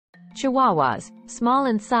Chihuahuas, small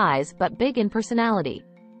in size but big in personality.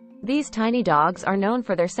 These tiny dogs are known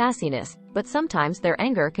for their sassiness, but sometimes their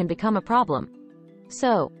anger can become a problem.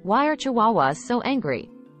 So, why are Chihuahuas so angry?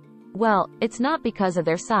 Well, it's not because of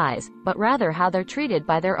their size, but rather how they're treated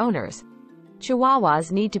by their owners.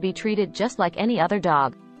 Chihuahuas need to be treated just like any other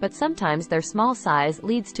dog, but sometimes their small size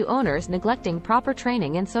leads to owners neglecting proper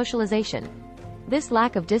training and socialization. This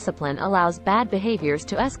lack of discipline allows bad behaviors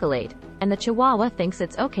to escalate, and the Chihuahua thinks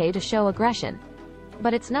it's okay to show aggression.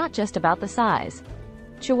 But it's not just about the size.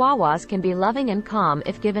 Chihuahuas can be loving and calm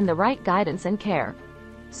if given the right guidance and care.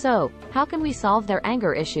 So, how can we solve their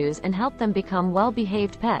anger issues and help them become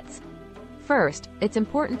well-behaved pets? First, it's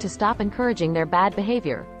important to stop encouraging their bad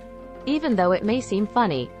behavior. Even though it may seem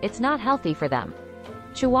funny, it's not healthy for them.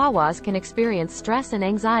 Chihuahuas can experience stress and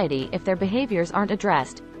anxiety if their behaviors aren't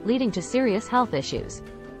addressed, leading to serious health issues.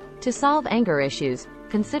 To solve anger issues,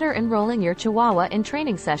 consider enrolling your Chihuahua in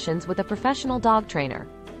training sessions with a professional dog trainer.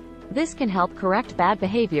 This can help correct bad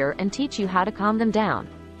behavior and teach you how to calm them down.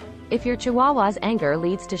 If your Chihuahua's anger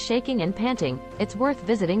leads to shaking and panting, it's worth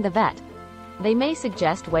visiting the vet. They may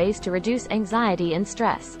suggest ways to reduce anxiety and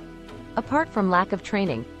stress. Apart from lack of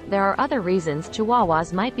training, there are other reasons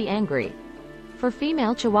Chihuahuas might be angry. For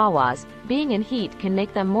female Chihuahuas, being in heat can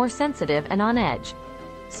make them more sensitive and on edge.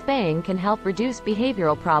 Spaying can help reduce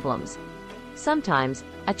behavioral problems. Sometimes,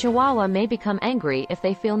 a Chihuahua may become angry if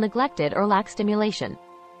they feel neglected or lack stimulation.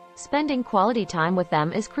 Spending quality time with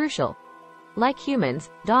them is crucial. Like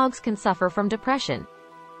humans, dogs can suffer from depression.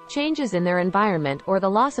 Changes in their environment or the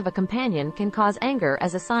loss of a companion can cause anger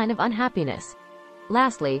as a sign of unhappiness.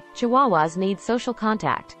 Lastly, Chihuahuas need social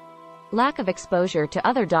contact. Lack of exposure to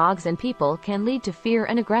other dogs and people can lead to fear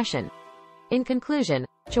and aggression. In conclusion,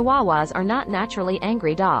 Chihuahuas are not naturally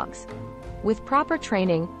angry dogs. With proper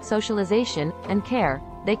training, socialization, and care,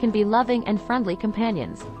 they can be loving and friendly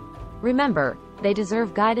companions. Remember, they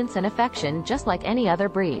deserve guidance and affection just like any other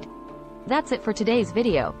breed. That's it for today's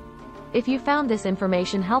video. If you found this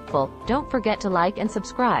information helpful, don't forget to like and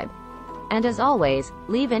subscribe. And as always,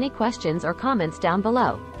 leave any questions or comments down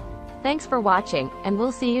below. Thanks for watching, and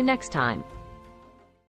we'll see you next time.